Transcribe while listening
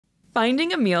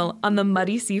Finding a meal on the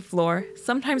muddy seafloor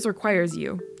sometimes requires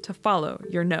you to follow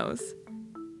your nose.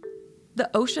 The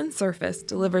ocean surface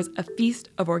delivers a feast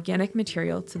of organic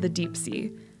material to the deep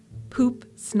sea. Poop,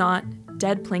 snot,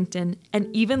 dead plankton,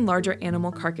 and even larger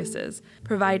animal carcasses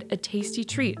provide a tasty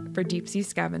treat for deep-sea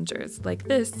scavengers like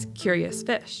this curious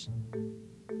fish.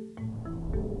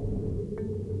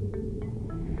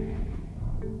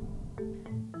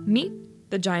 Meet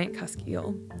the giant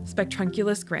cusk-eel,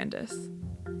 Spectrunculus grandis.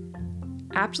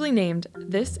 Aptly named,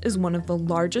 this is one of the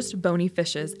largest bony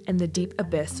fishes in the deep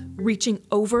abyss, reaching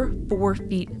over 4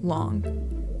 feet long.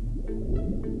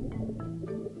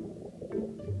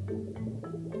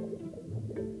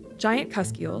 Giant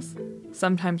cusk-eels,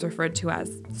 sometimes referred to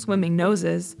as swimming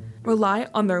noses, rely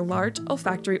on their large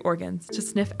olfactory organs to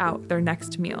sniff out their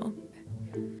next meal.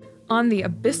 On the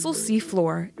abyssal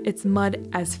seafloor, it's mud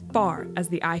as far as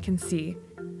the eye can see,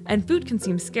 and food can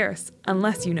seem scarce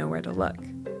unless you know where to look.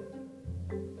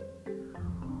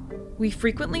 We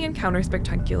frequently encounter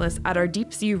Spectrunculus at our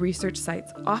deep-sea research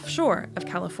sites offshore of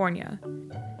California.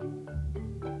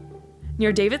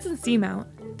 Near Davidson Seamount,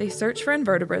 they search for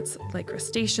invertebrates like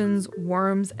crustaceans,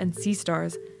 worms, and sea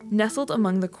stars nestled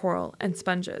among the coral and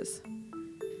sponges.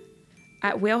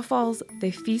 At whale falls, they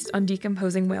feast on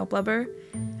decomposing whale blubber,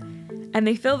 and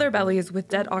they fill their bellies with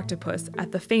dead octopus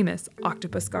at the famous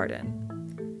Octopus Garden.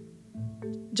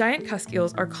 Giant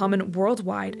cusk-eels are common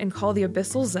worldwide and call the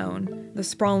abyssal zone, the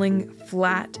sprawling,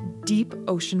 flat, deep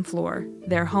ocean floor,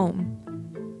 their home.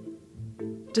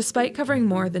 Despite covering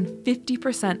more than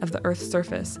 50% of the Earth's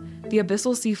surface, the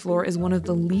abyssal seafloor is one of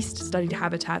the least studied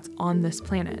habitats on this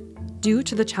planet, due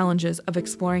to the challenges of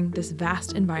exploring this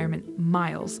vast environment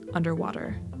miles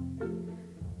underwater.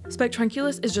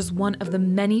 Spectrunculus is just one of the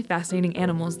many fascinating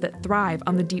animals that thrive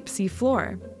on the deep sea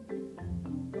floor.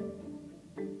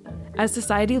 As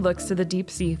society looks to the deep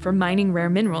sea for mining rare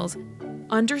minerals,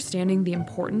 understanding the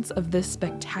importance of this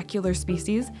spectacular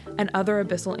species and other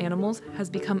abyssal animals has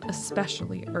become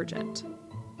especially urgent.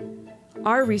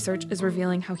 Our research is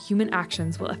revealing how human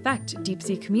actions will affect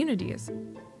deep-sea communities.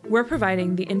 We're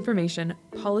providing the information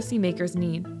policymakers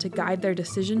need to guide their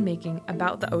decision-making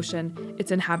about the ocean,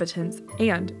 its inhabitants,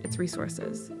 and its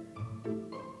resources.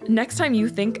 Next time you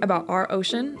think about our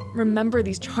ocean, remember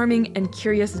these charming and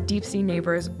curious deep-sea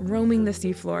neighbors roaming the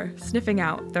seafloor, sniffing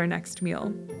out their next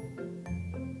meal.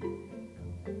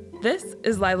 This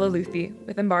is Lila Luthi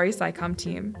with Mbari SciComm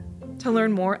team. To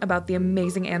learn more about the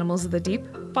amazing animals of the deep,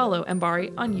 follow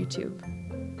Mbari on YouTube.